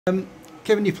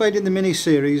Kevin, you played in the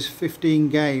mini-series, 15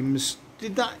 games.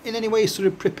 Did that in any way sort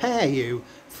of prepare you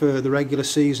for the regular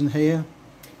season here?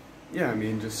 Yeah, I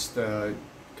mean, just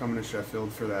coming to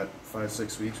Sheffield for that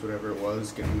 5-6 weeks, whatever it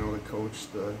was, getting to know the coach,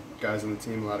 the guys on the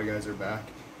team, a lot of guys are back.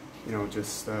 You know,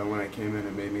 just when I came in,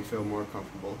 it made me feel more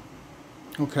comfortable.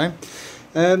 Okay.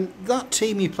 That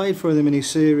team you played for in the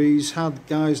mini-series had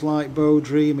guys like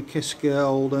Beaudry, McKisker,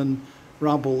 Olden,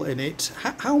 Rabble in it.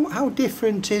 How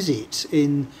different is it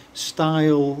in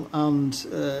style and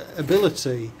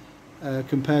ability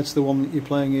compared to the one that you're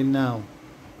playing in now?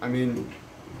 I mean,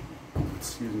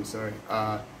 excuse me, sorry.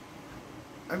 I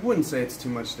wouldn't say it's too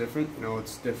much different. You know,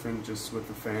 it's different just with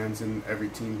the fans and every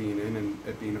team being in and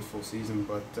it being a full season.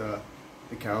 But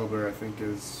the caliber, I think,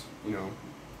 is, you know,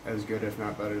 as good, if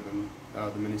not better, than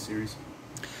the mini-series.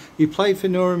 You played for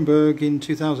Nuremberg in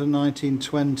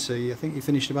 2019-20. I think you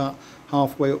finished about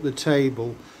halfway up the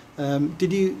table.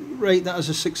 Did you rate that as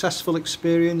a successful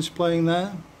experience playing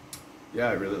there? Yeah,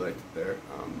 I really liked it there.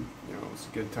 You know, it's a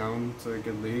good town, it's a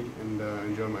good league, and I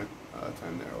enjoyed my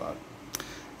time there a lot.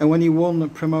 And when you won the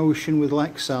promotion with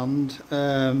Lexand,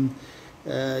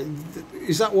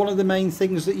 is that one of the main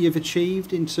things that you've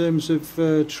achieved in terms of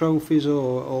trophies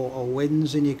or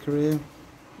wins in your career?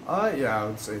 Yeah, I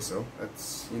would say so.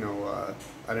 That's, you know,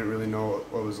 I didn't really know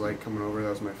what it was like coming over. That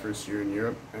was my first year in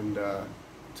Europe, and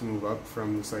to move up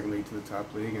from the second league to the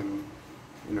top league, and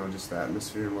you know, just the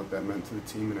atmosphere and what that meant to the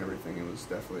team and everything, it was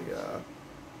definitely a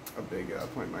big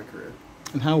point in my career.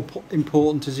 And how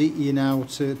important is it you now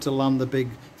to land the big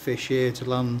fish here, to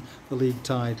land the league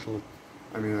title?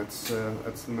 I mean, that's the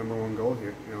 #1 goal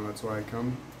here. You know, that's why I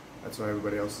come. That's why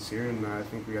everybody else is here, and I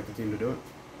think we got the team to do it.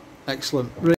 Excellent.